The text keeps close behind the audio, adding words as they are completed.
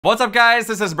What's up guys,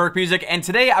 this is Merc Music, and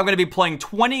today I'm going to be playing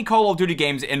 20 Call of Duty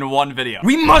games in one video.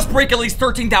 We must break at least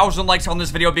 13,000 likes on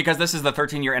this video because this is the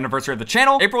 13-year anniversary of the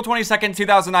channel. April 22nd,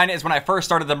 2009 is when I first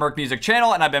started the Merc Music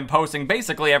channel, and I've been posting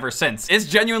basically ever since. It's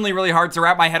genuinely really hard to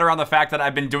wrap my head around the fact that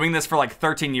I've been doing this for like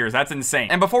 13 years. That's insane.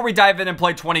 And before we dive in and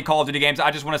play 20 Call of Duty games, I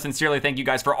just want to sincerely thank you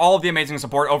guys for all of the amazing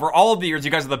support over all of the years.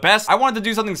 You guys are the best. I wanted to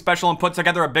do something special and put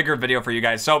together a bigger video for you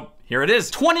guys, so here it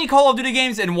is. 20 Call of Duty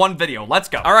games in one video. Let's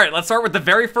go. All right, let's start with the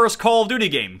very first Call of Duty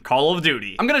game, Call of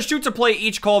Duty. I'm gonna shoot to play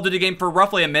each Call of Duty game for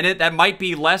roughly a minute. That might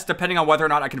be less depending on whether or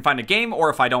not I can find a game or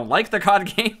if I don't like the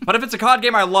COD game. But if it's a COD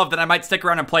game I love, then I might stick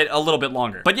around and play it a little bit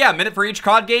longer. But yeah, a minute for each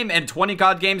COD game, and 20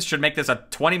 COD games should make this a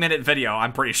 20-minute video,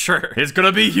 I'm pretty sure. It's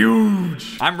gonna be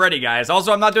huge. I'm ready, guys.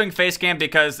 Also, I'm not doing face cam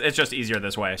because it's just easier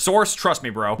this way. Source, trust me,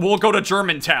 bro. We'll go to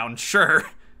Germantown, sure.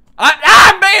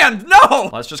 I'm banned! No!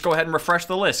 Let's just go ahead and refresh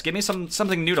the list. Give me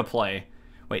something new to play.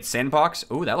 Wait, Sandbox?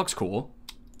 Ooh, that looks cool.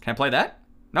 Can I play that?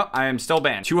 No, I am still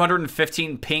banned.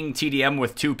 215 ping TDM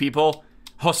with 2 people.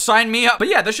 Oh, sign me up. But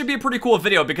yeah, this should be a pretty cool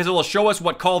video because it will show us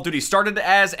what Call of Duty started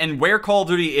as and where Call of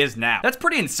Duty is now. That's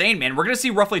pretty insane, man. We're gonna see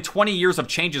roughly 20 years of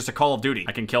changes to Call of Duty.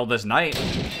 I can kill this knight.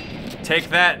 Take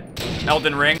that,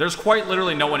 Elden Ring. There's quite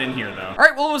literally no one in here, though. All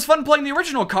right, well, it was fun playing the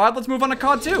original COD. Let's move on to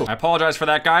COD 2. I apologize for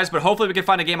that, guys, but hopefully we can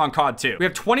find a game on COD 2. We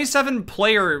have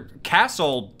 27-player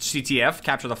Castle CTF,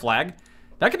 capture the flag.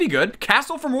 That could be good.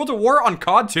 Castle from World at War on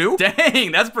COD 2?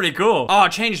 Dang, that's pretty cool. Oh,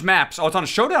 changed maps. Oh, it's on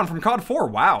Showdown from COD 4.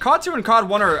 Wow. COD 2 and COD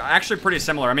 1 are actually pretty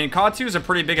similar. I mean, COD 2 is a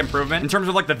pretty big improvement in terms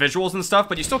of like the visuals and stuff,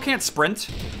 but you still can't sprint.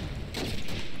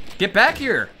 Get back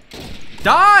here.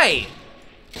 Die!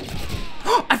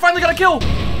 I finally got a kill!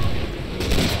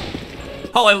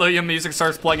 Hallelujah, music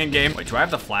starts playing in game. Wait, do I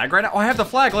have the flag right now? Oh, I have the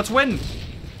flag. Let's win.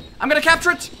 I'm gonna capture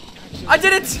it. I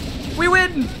did it. We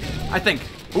win. I think.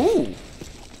 Ooh.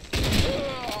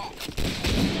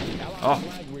 Oh.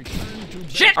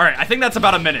 Shit! All right, I think that's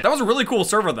about a minute. That was a really cool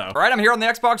server, though. All right, I'm here on the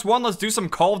Xbox One. Let's do some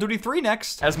Call of Duty 3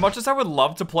 next. As much as I would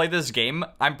love to play this game,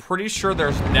 I'm pretty sure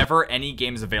there's never any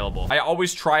games available. I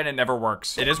always try and it never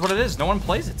works. It is what it is. No one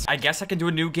plays it. I guess I can do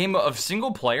a new game of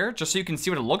single player just so you can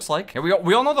see what it looks like. Here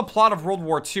we all know the plot of World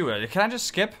War II. Can I just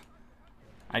skip?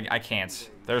 I can't.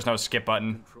 There's no skip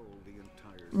button.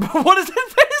 What is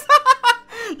this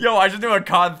face? Yo, I should do a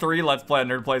COD 3 Let's Play on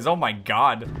Nerd Plays. Oh my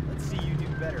god. Let's see you do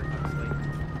better.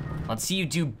 Let's see you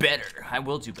do better. I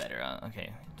will do better.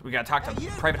 Okay, we gotta talk to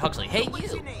Private Huxley. Hey,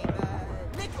 What's your name?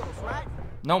 Nichols, right?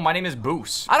 No, my name is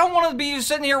Boos. I don't want to be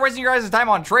sitting here wasting your guys' time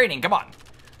on training. Come on.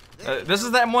 This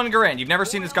is the M1 Garand. You've never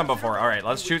seen this gun before. All right,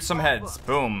 let's shoot some heads.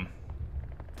 Boom.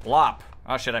 Blop.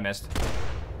 Oh shit, I missed.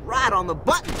 Right on the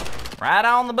button. Right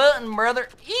on the button, brother.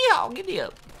 Yeah, giddy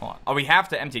up. Hold on. Oh, we have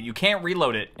to empty it. You can't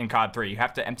reload it in COD 3. You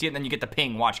have to empty it, and then you get the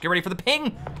ping. Watch. Get ready for the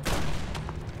ping.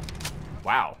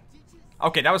 Wow.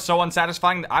 Okay, that was so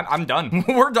unsatisfying. I'm done.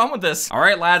 We're done with this. All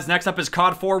right, lads, next up is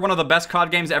COD 4, one of the best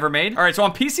COD games ever made. All right, so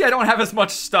on PC, I don't have as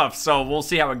much stuff, so we'll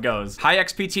see how it goes. High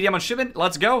XP TDM on shipment,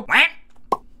 let's go.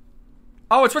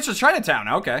 Oh, it switched to Chinatown,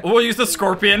 okay. We'll use the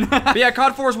Scorpion. But yeah,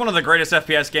 COD 4 is one of the greatest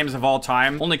FPS games of all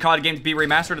time. Only COD game to be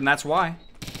remastered, and that's why.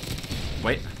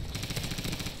 Wait.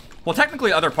 Well,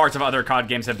 technically, other parts of other COD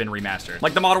games have been remastered.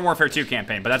 Like the Modern Warfare 2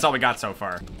 campaign, but that's all we got so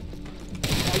far.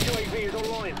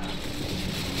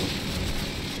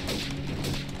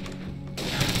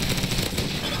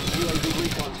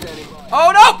 Oh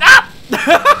no!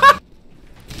 Ah!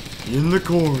 In the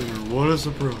corner, what a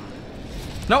surprise.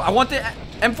 No, I want the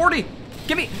M40.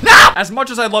 Give me. No! As much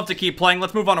as I'd love to keep playing,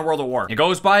 let's move on to World of War. It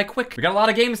goes by quick. We got a lot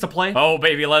of games to play. Oh,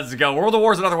 baby, let's go. World of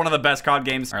War is another one of the best COD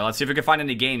games. All right, let's see if we can find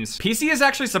any games. PC is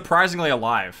actually surprisingly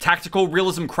alive. Tactical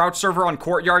Realism Crouch server on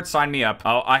Courtyard, sign me up.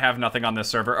 Oh, I have nothing on this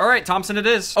server. All right, Thompson it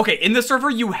is. Okay, in this server,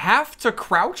 you have to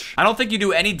crouch. I don't think you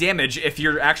do any damage if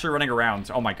you're actually running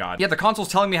around. Oh my god. Yeah, the console's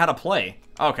telling me how to play.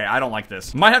 Okay, I don't like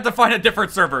this. Might have to find a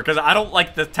different server because I don't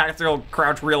like the tactical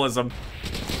crouch realism.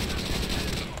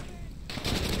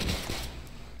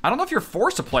 I don't know if you're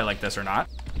forced to play like this or not.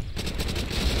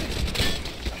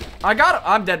 I got it.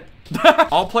 I'm dead.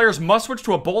 All players must switch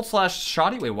to a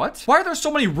bolt/shoddy. Wait, what? Why are there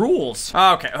so many rules?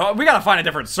 Okay, we gotta find a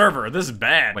different server. This is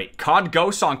bad. Wait, COD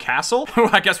Ghosts on Castle?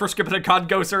 I guess we're skipping to COD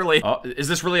Ghosts early. Oh, is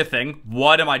this really a thing?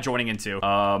 What am I joining into?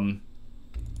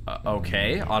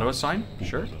 Okay, auto assign,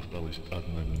 sure.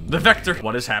 The Vector.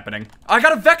 What is happening? I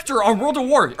got a Vector on World of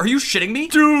War. Are you shitting me?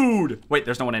 Dude. Wait,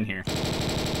 there's no one in here.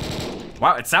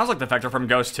 Wow, it sounds like the Vector from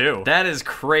Ghost 2. That is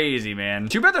crazy, man.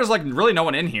 Too bad there's like really no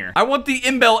one in here. I want the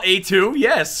Imbel A2.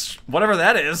 Yes, whatever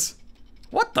that is.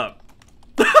 What the?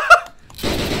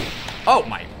 Oh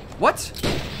my, what?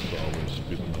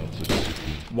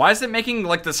 Why is it making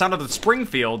like the sound of the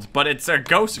Springfield, but it's a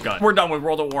ghost gun? We're done with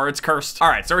World at War. It's cursed. All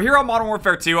right, so we're here on Modern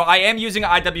Warfare 2. I am using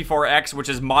IW4X, which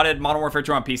is modded Modern Warfare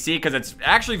 2 on PC because it's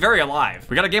actually very alive.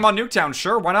 We got a game on Nuketown,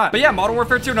 sure, why not? But yeah, Modern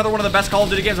Warfare 2, another one of the best Call of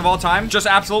Duty games of all time. Just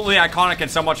absolutely iconic and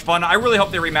so much fun. I really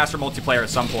hope they remaster multiplayer at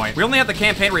some point. We only have the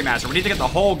campaign remaster. We need to get the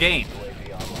whole game.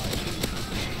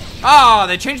 Oh,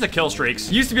 they changed the kill streaks.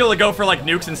 You used to be able to go for like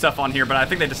nukes and stuff on here, but I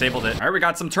think they disabled it. All right, we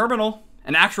got some terminal.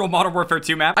 An actual Modern Warfare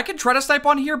 2 map. I can try to snipe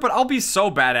on here, but I'll be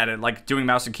so bad at it, like doing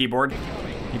mouse and keyboard.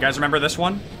 You guys remember this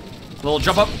one? Little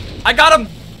jump up. I got him!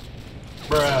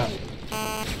 Bruh.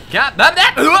 Got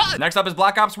that. Next up is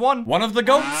Black Ops 1, one of the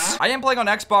GOATs. I am playing on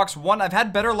Xbox One. I've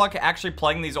had better luck actually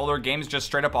playing these older games just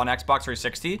straight up on Xbox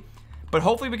 360. But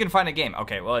hopefully we can find a game.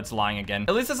 Okay, well, it's lying again.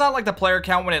 At least it's not like the player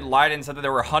count when it lied and said that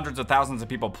there were hundreds of thousands of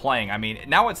people playing. I mean,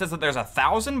 now it says that there's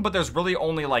 1,000, but there's really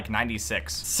only like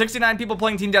 96. 69 people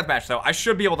playing Team Deathmatch, though. I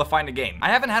should be able to find a game. I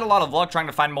haven't had a lot of luck trying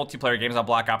to find multiplayer games on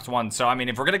Black Ops 1, so I mean,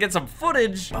 if we're gonna get some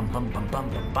footage... Black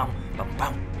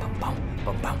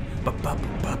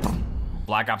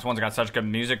Ops 1's got such good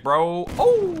music, bro.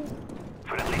 Oh!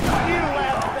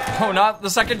 Oh, not the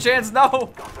second chance,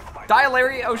 no! Die,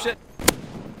 Larry, oh shit.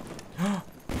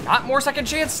 Not more second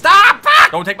chance. Stop!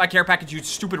 Fuck! Don't take my care package, you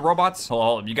stupid robots.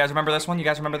 Hold on. You guys remember this one? You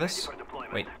guys remember this?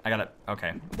 Wait, I got it.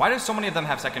 Okay. Why do so many of them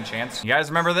have second chance? You guys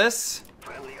remember this?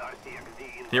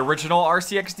 The original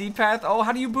RCXD path? Oh,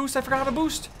 how do you boost? I forgot how to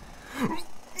boost.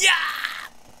 Yeah!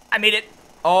 I made it.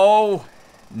 Oh.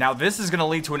 Now this is gonna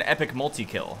lead to an epic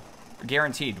multi-kill.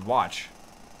 Guaranteed. Watch.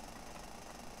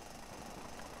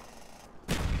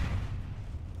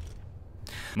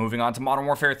 Moving on to Modern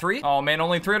Warfare 3. Oh man,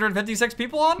 only 356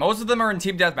 people on? Most of them are in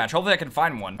Team Deathmatch. Hopefully I can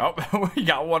find one. Oh, we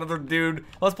got one other dude.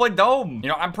 Let's play Dome. You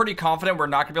know, I'm pretty confident we're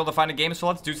not gonna be able to find a game, so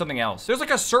let's do something else. There's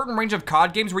like a certain range of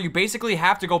COD games where you basically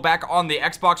have to go back on the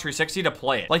Xbox 360 to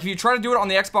play it. Like if you try to do it on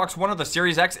the Xbox One or the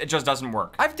Series X, it just doesn't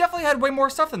work. I've definitely had way more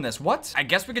stuff than this. What? I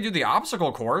guess we could do the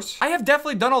obstacle course. I have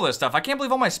definitely done all this stuff. I can't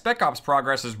believe all my Spec Ops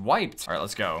progress is wiped. All right,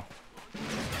 let's go.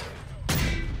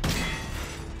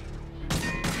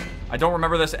 I don't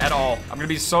remember this at all. I'm gonna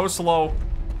be so slow.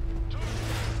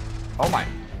 Oh my.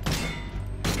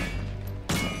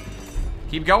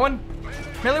 Keep going.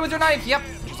 Melee with your knife, yep.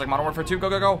 Just like Modern Warfare 2, go,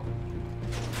 go, go.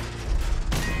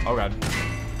 Oh God.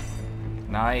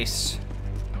 Nice.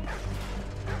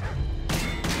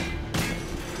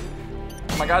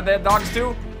 Oh my God, they had dogs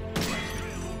too.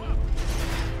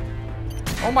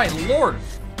 Oh my Lord.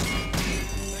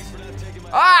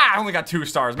 Ah, I only got 2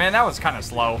 stars, man. That was kind of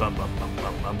slow.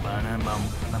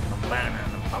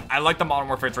 I like the Modern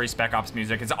Warfare 3 Spec Ops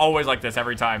music. It's always like this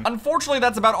every time. Unfortunately,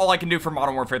 that's about all I can do for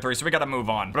Modern Warfare 3, so we gotta move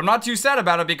on. But I'm not too sad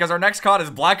about it because our next COD is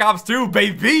Black Ops 2,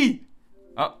 baby!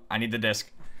 Oh, I need the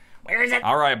disc. Where is it?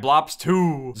 All right, Blops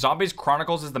 2. Zombies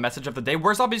Chronicles is the message of the day.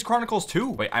 Where's Zombies Chronicles 2?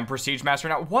 Wait, I'm Prestige Master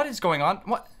now. What is going on?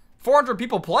 What? 400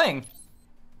 people playing?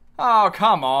 Oh,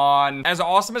 come on. As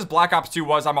awesome as Black Ops 2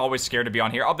 was, I'm always scared to be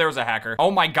on here. Oh, there was a hacker. Oh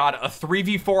my God, a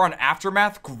 3v4 on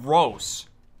Aftermath? Gross.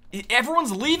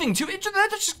 Everyone's leaving too. That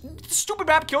just stupid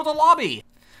map killed the lobby.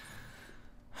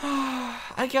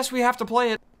 I guess we have to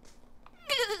play it.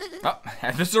 Oh,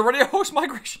 this is already a host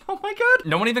migration. Oh my God.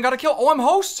 No one even got a kill. Oh, I'm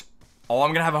host. Oh,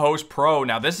 I'm gonna have a host pro.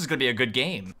 Now this is gonna be a good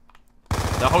game.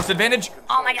 The host advantage.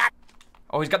 Oh my God.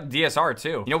 Oh, he's got the DSR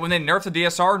too. You know, when they nerfed the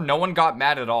DSR, no one got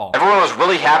mad at all. Everyone was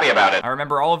really happy about it. I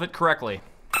remember all of it correctly.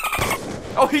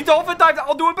 Oh, he dolphin dived.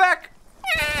 I'll do it back.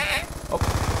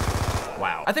 Oh.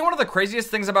 Wow. I think one of the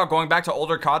craziest things about going back to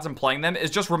older CODs and playing them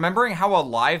is just remembering how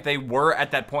alive they were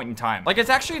at that point in time. Like, it's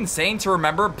actually insane to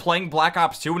remember playing Black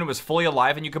Ops 2 when it was fully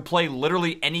alive and you could play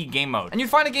literally any game mode. And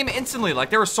you'd find a game instantly, like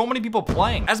there were so many people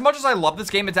playing. As much as I love this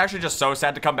game, it's actually just so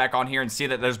sad to come back on here and see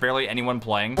that there's barely anyone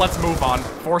playing. Let's move on.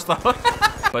 Force the...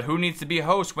 But who needs to be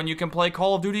host when you can play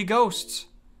Call of Duty Ghosts?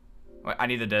 Wait, I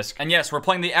need the disc. And yes, we're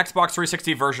playing the Xbox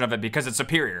 360 version of it because it's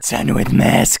superior. Son with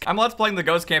mask. I'm let's playing the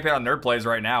Ghost campaign on Nerd Plays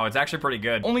right now. It's actually pretty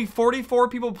good. Only 44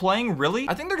 people playing, really?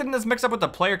 I think they're getting this mixed up with the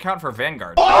player count for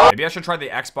Vanguard. Maybe I should try the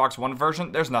Xbox One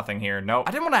version. There's nothing here. No,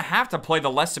 I didn't want to have to play the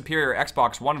less superior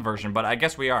Xbox One version, but I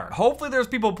guess we are. Hopefully there's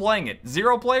people playing it.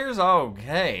 0 players?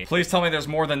 Okay. Please tell me there's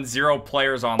more than 0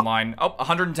 players online. Oh,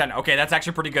 110. Okay, that's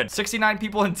actually pretty good. 69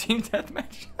 people in Team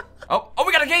Deathmatch. Oh,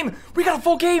 we got a game. We got a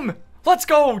full game. Let's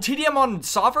go! TDM on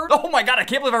Sovereign? Oh my God, I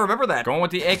can't believe I remember that. Going with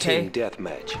the AK. Team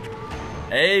Deathmatch.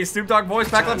 Hey, Snoop Dogg voice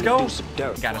pack, let's go.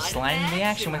 Gotta slide in the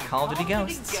action with Call of Duty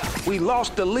Ghosts. We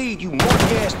lost the lead, you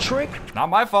monkey-ass trick. Not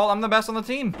my fault, I'm the best on the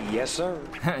team. Yes, sir.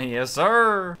 Yes,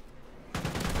 sir.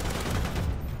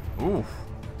 Ooh.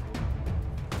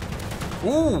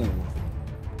 Ooh.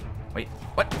 Wait,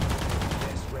 what?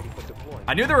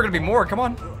 I knew there were gonna be more, come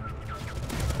on.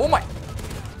 Oh my.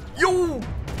 Yo.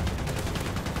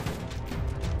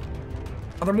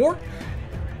 Are there more?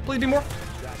 Please be more.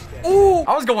 Oh,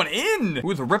 I was going in.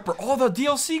 Ooh, the Ripper. Oh, the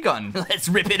DLC gun. Let's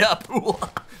rip it up.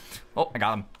 Oh, I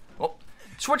got him. Oh,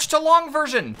 switch to long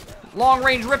version. Long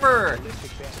range Ripper.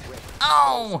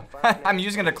 Oh, I'm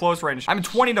using it at close range. I'm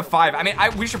 20 to 5. I mean,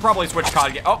 we should probably switch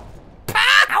COD. Oh,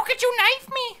 How could you knife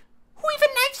me? Who even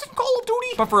knifes in Call of Duty?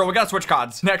 but for real, we gotta switch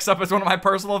CODs. Next up is one of my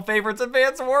personal favorites,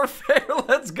 Advanced Warfare.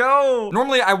 Let's go.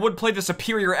 Normally, I would play the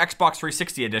superior Xbox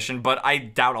 360 edition, but I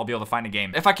doubt I'll be able to find a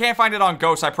game. If I can't find it on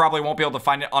Ghost, I probably won't be able to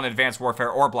find it on Advanced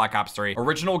Warfare or Black Ops 3.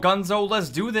 Original Gunzo, let's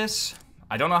do this.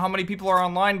 I don't know how many people are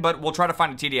online, but we'll try to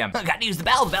find a TDM. Gotta use the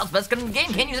Valve. The Valve's best gun in the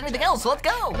game. Can't use anything else, so let's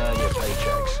go. Your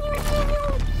paychecks.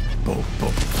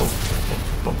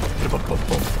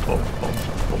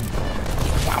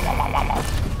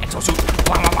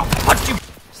 Punch you.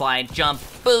 Slide, jump,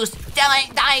 boost,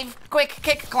 dive, quick,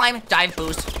 kick, climb, dive,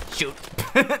 boost, shoot.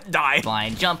 Die.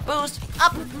 Slide, jump, boost,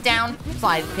 up, down,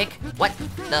 slide, kick. What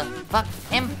the fuck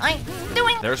am I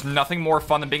doing? There's nothing more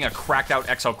fun than being a cracked out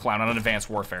exo clown on Advanced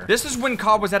Warfare. This is when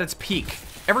COD was at its peak.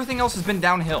 Everything else has been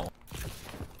downhill.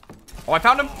 Oh, I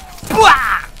found him.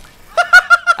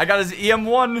 I got his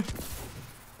EM1.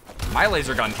 My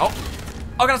laser gun. Oh,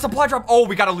 I got a supply drop. Oh,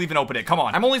 we gotta leave and open it. Come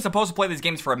on. I'm only supposed to play these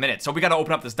games for a minute, so we gotta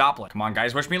open up this Doppler. Come on,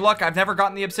 guys. Wish me luck. I've never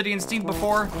gotten the Obsidian Steam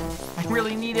before. I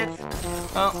really need it.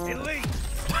 Oh.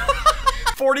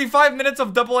 45 minutes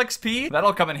of double XP?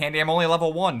 That'll come in handy. I'm only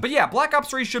level 1. But yeah, Black Ops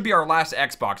 3 should be our last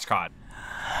Xbox COD.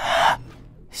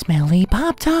 Smelly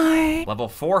Pop-Tart. Level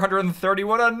 430,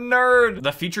 what a nerd!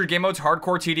 The featured game mode's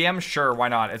hardcore TDM? Sure, why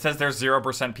not? It says there's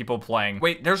 0% people playing.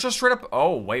 Wait, there's just straight up,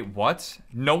 oh, wait, what?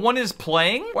 No one is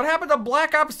playing? What happened to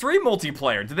Black Ops 3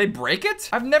 multiplayer? Did they break it?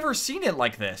 I've never seen it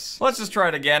like this. Let's just try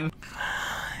it again.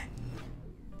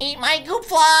 Eat my goop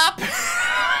flop.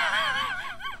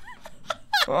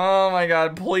 Oh my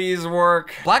god, please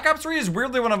work. Black Ops 3 is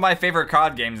weirdly one of my favorite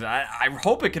COD games. I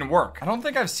hope it can work. I don't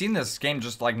think I've seen this game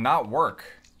just like not work.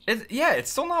 Yeah, it's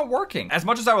still not working. As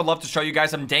much as I would love to show you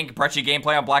guys some dank, bretchy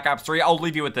gameplay on Black Ops 3, I'll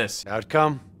leave you with this.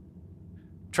 Outcome?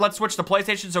 Let's switch to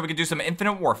PlayStation so we can do some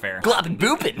Infinite Warfare. Gloppin'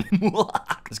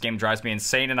 boopin'. This game drives me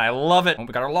insane and I love it. Oh,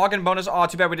 we got our login bonus. Oh,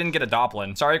 too bad we didn't get a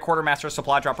Doppler. Sorry, Quartermaster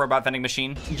Supply Drop Robot Vending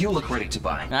Machine. You look ready to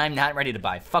buy. I'm not ready to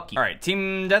buy. Fuck you. All right,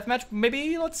 team deathmatch,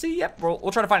 maybe? Let's see. Yep,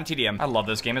 we'll try to find a TDM. I love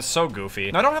this game. It's so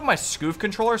goofy. Now, I don't have my Scoof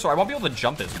controller, so I won't be able to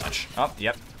jump as much. Oh,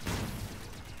 yep.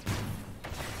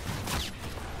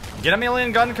 Get a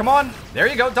alien gun, come on. There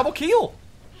you go, double kill.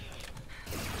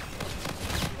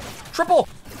 Triple.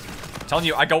 I'm telling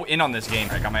you, I go in on this game.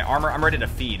 I got my armor, I'm ready to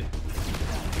feed.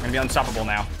 I'm gonna be unstoppable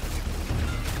now.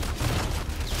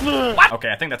 What?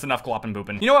 Okay, I think that's enough gloppin'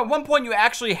 boopin'. You know, at one point you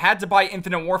actually had to buy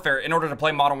Infinite Warfare in order to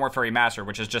play Modern Warfare Remastered,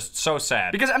 which is just so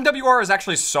sad. Because MWR is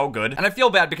actually so good, and I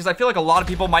feel bad because I feel like a lot of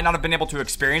people might not have been able to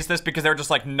experience this because they're just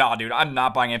like, nah, dude, I'm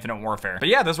not buying Infinite Warfare. But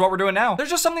yeah, this is what we're doing now.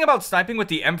 There's just something about sniping with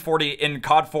the M40 in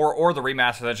COD 4 or the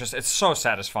remaster that's just, it's so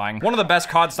satisfying. One of the best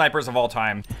COD snipers of all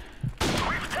time.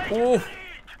 Ooh,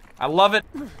 I love it.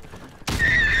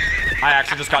 I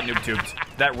actually just got noob tubed.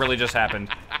 That really just happened.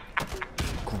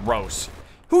 Gross.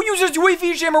 Who uses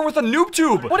UAV jammer with a noob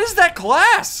tube? What is that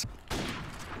class?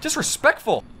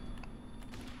 Disrespectful.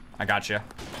 I got you.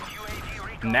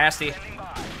 Nasty.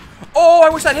 Oh, I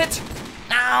wish that hit.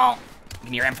 No.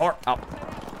 Give me your M4. Oh.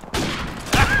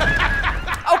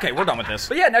 Okay, we're done with this.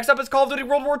 But yeah, next up is Call of Duty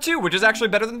World War II, which is actually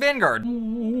better than Vanguard.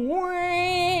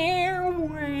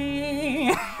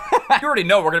 You already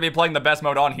know we're gonna be playing the best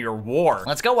mode on here, War.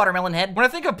 Let's go, Watermelon Head. When I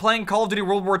think of playing Call of Duty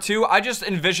World War II, I just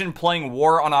envision playing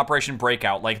War on Operation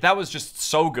Breakout. Like, that was just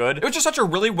so good. It was just such a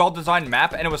really well-designed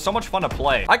map, and it was so much fun to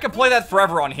play. I could play that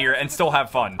forever on here and still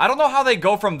have fun. I don't know how they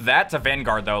go from that to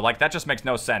Vanguard, though. Like, that just makes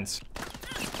no sense.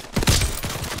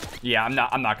 Yeah, I'm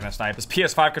not gonna snipe. This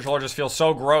PS5 controller just feels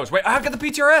so gross. Wait, I've got the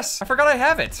PTRS. I forgot I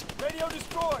have it. Radio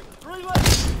destroyed. 3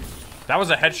 left. That was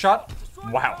a headshot?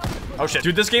 Wow. Oh shit.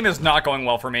 Dude, this game is not going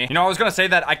well for me. You know, I was gonna say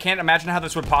that I can't imagine how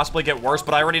this would possibly get worse,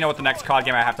 but I already know what the next COD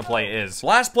game I have to play is.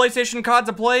 Last PlayStation COD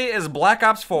to play is Black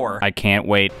Ops 4. I can't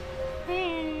wait.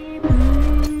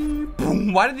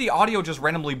 Boom. Why did the audio just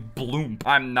randomly bloom?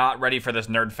 I'm not ready for this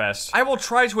nerd fest. I will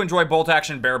try to enjoy bolt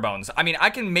action bare bones. I mean,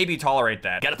 I can maybe tolerate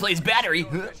that. Gotta play his battery.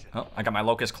 Oh, I got my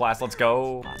Locust class. Let's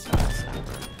go.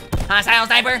 Hostile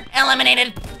sniper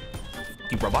eliminated.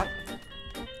 You robot.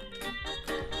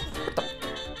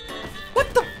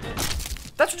 What the?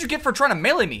 That's what you get for trying to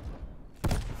melee me.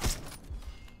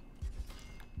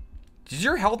 Does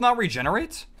your health not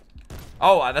regenerate?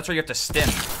 Oh, that's where you have to stim.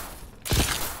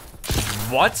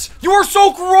 What? You are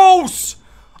so gross!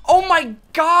 Oh my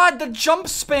god, the jump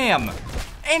spam!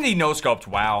 And he no-scoped,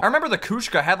 wow. I remember the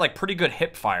Kushka had like pretty good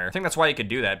hip fire. I think that's why he could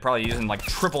do that. Probably using like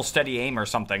triple steady aim or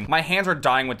something. My hands are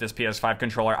dying with this PS5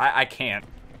 controller. I can't.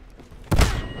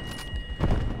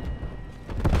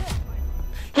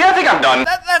 Yeah, I think I'm done.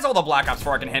 That's all the Black Ops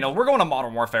 4 I can handle. We're going to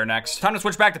Modern Warfare next. Time to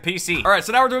switch back to PC. All right,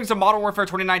 so now we're doing some Modern Warfare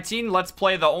 2019. Let's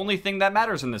play the only thing that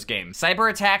matters in this game.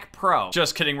 Cyber Attack Pro.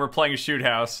 Just kidding, we're playing Shoot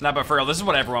House. Nah, but for real, this is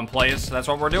what everyone plays. That's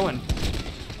what we're doing.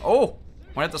 Oh,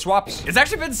 went at the swaps. It's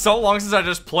actually been so long since I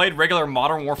just played regular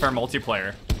Modern Warfare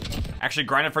multiplayer. Actually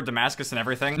grinded for Damascus and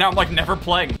everything. Now I'm like never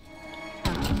playing.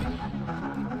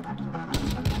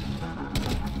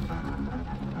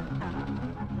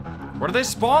 Where do they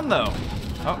spawn though?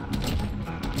 Oh.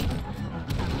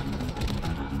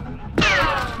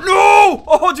 No!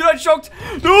 Oh, dude, I choked.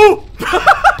 No!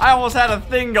 I almost had a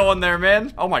thing going there,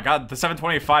 man. Oh my god, the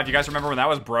 725. You guys remember when that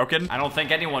was broken? I don't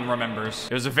think anyone remembers.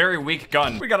 It was a very weak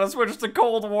gun. We gotta switch to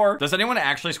Cold War. Does anyone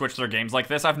actually switch their games like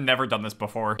this? I've never done this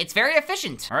before. It's very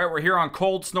efficient. All right, we're here on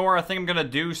Cold Snore. I think I'm gonna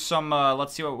do some,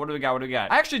 let's see, what do we got? What do we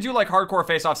got? I actually do like hardcore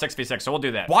face-off 6v6, so we'll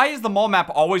do that. Why is the mall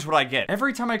map always what I get?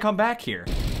 Every time I come back here.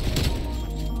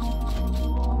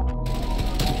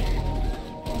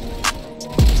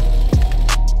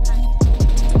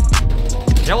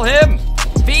 Kill him!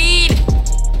 Feed!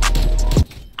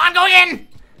 I'm going in!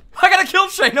 I got a kill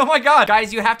chain, oh my god!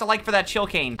 Guys, you have to like for that chill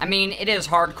cane. I mean, it is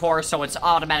hardcore, so it's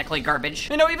automatically garbage.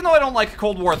 You know, even though I don't like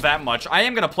Cold War that much, I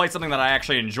am gonna play something that I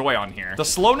actually enjoy on here. The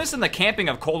slowness and the camping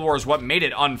of Cold War is what made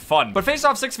it unfun. But Face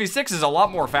Off 6v6 is a lot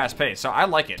more fast-paced, so I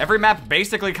like it. Every map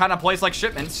basically kind of plays like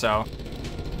shipments, so...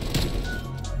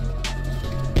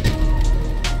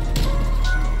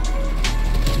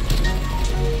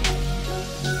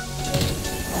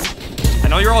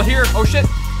 I know you're all here. Oh shit.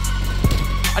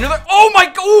 I know that. Oh my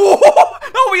god. Oh,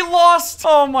 no, we lost.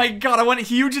 Oh my god. I went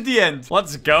huge at the end.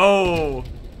 Let's go.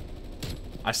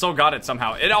 I still got it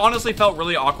somehow. It honestly felt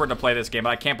really awkward to play this game, but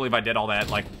I can't believe I did all that.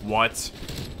 Like, what?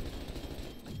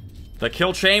 The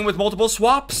kill chain with multiple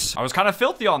swaps. I was kind of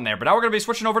filthy on there, but now we're gonna be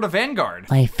switching over to Vanguard.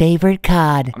 My favorite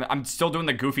COD. I'm still doing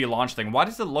the goofy launch thing. Why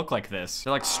does it look like this?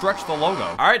 They like stretch the logo.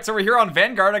 All right, so we're here on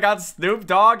Vanguard. I got Snoop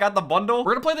Dogg, got the bundle.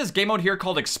 We're gonna play this game mode here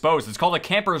called Exposed. It's called a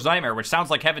Camper's Nightmare, which sounds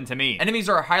like heaven to me. Enemies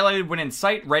are highlighted when in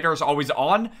sight. Radar is always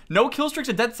on. No kill streaks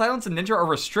of Dead Silence and Ninja are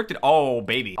restricted. Oh,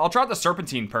 baby. I'll try out the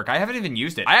Serpentine perk. I haven't even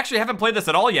used it. I actually haven't played this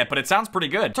at all yet, but it sounds pretty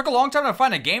good. Took a long time to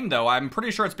find a game, though. I'm pretty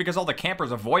sure it's because all the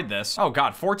campers avoid this. Oh,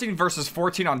 God. 14 versus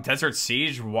 14 on Desert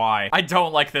Siege? Why? I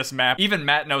don't like this map. Even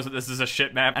Matt knows that this is a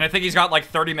shit map, and I think he's got like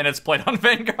 30 minutes played on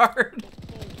Vanguard.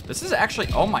 This is actually,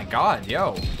 oh my god,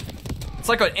 yo. It's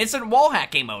like an instant wall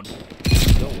hack game mode.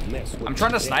 I'm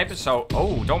trying to snipe it, so,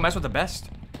 oh, don't mess with the best.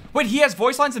 Wait, he has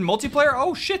voice lines in multiplayer?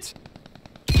 Oh, shit.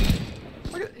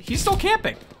 Look at, he's still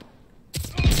camping.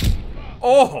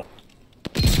 Oh.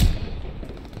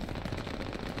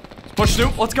 Push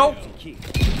Snoop, let's go.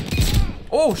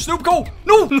 Oh, Snoop, go!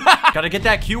 No! Gotta get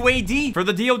that QAD for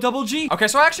the DOGG. Okay,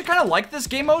 so I actually kind of like this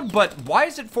game mode, but why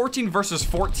is it 14 versus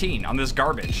 14 on this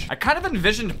garbage? I kind of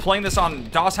envisioned playing this on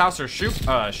DOS House or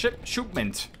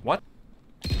Shootment. What?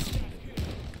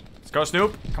 Let's go,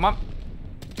 Snoop. Come on.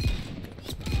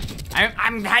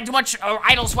 I'm had too much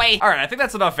idle sway. All right, I think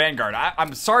that's enough Vanguard.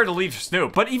 I'm sorry to leave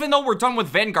Snoop, but even though we're done with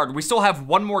Vanguard, we still have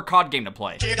one more COD game to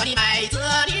play.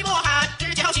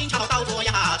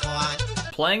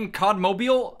 Playing COD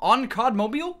Mobile on COD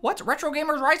Mobile? What? Retro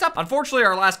gamers rise up? Unfortunately,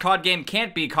 our last COD game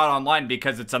can't be COD Online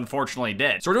because it's unfortunately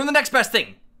dead. So we're doing the next best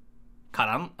thing.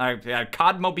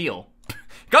 COD Mobile.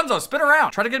 Gunzo, spin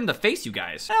around. Try to get him to face you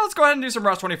guys. Now let's go ahead and do some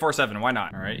Rust 24/7. Why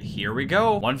not? All right, here we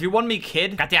go. 1v1 me,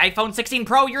 kid. Got the iPhone 16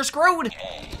 Pro, you're screwed.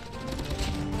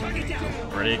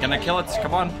 Already gonna kill it.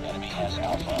 Come on.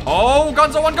 Oh,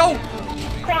 Gunzo, one go.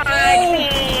 Oh,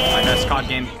 my best COD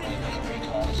game.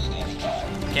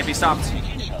 Can't be stopped.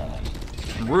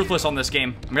 I'm ruthless on this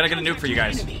game. I'm gonna get a nuke for you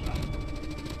guys.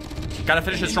 Gotta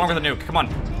finish it strong with a nuke. Come on.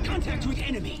 Contact with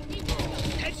enemy.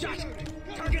 Headshot.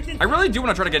 Target in. I really do want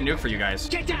to try to get a nuke for you guys.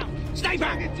 Get down.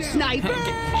 Sniper. Sniper.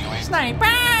 Sniper.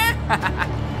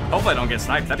 Hopefully I don't get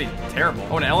sniped. That'd be terrible.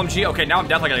 Oh, an LMG. Okay, now I'm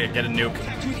definitely gonna get a nuke.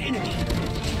 Contact with enemy.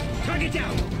 Target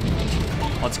down.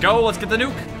 Let's go. Let's get the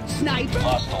nuke. Sniper.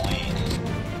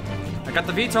 I got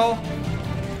the VTOL.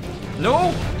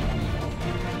 No.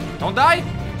 Don't die.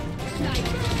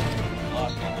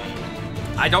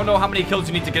 I don't know how many kills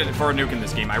you need to get for a nuke in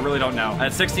this game. I really don't know. I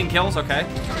had 16 kills, okay.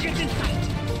 Target in sight.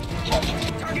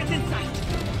 Target in sight.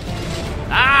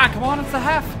 Ah, come on, it's the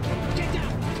half. Get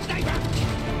down. Sniper.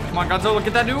 Come on, Godzilla,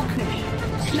 get that nuke.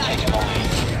 Sniper.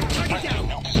 Target down.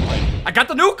 I got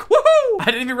the nuke, woohoo! I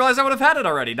didn't even realize I would have had it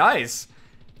already, nice.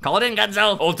 Call it in,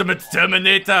 Godzilla. Ultimate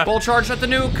Terminator. Full charge at the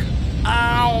nuke.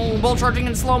 Ow, bull charging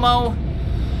in slow-mo.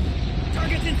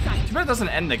 Target's in sight. Too bad it doesn't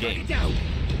end the game. Down.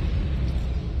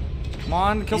 Come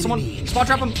on, kill someone. Enemy. Spot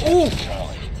trap him. Ooh!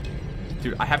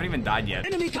 Dude, I haven't even died yet.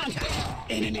 Enemy contact.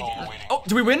 Enemy down. Oh,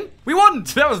 did we win? We won!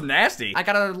 That was nasty. I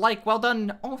got a like, well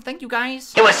done. Oh, thank you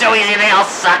guys. It was so easy they all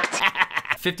sucked.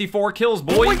 54 kills,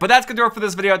 boy. But that's gonna do it for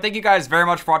this video. Thank you guys very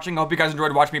much for watching. I hope you guys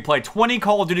enjoyed watching me play 20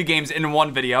 Call of Duty games in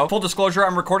one video. Full disclosure,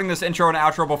 I'm recording this intro and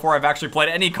outro before I've actually played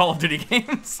any Call of Duty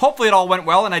games. Hopefully it all went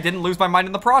well and I didn't lose my mind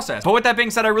in the process. But with that being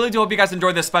said, I really do hope you guys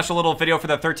enjoyed this special little video for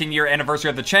the 13-year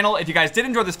anniversary of the channel. If you guys did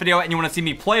enjoy this video and you want to see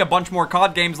me play a bunch more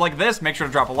COD games like this, make sure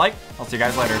to drop a like. I'll see you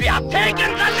guys later. We are taking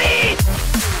the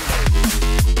lead.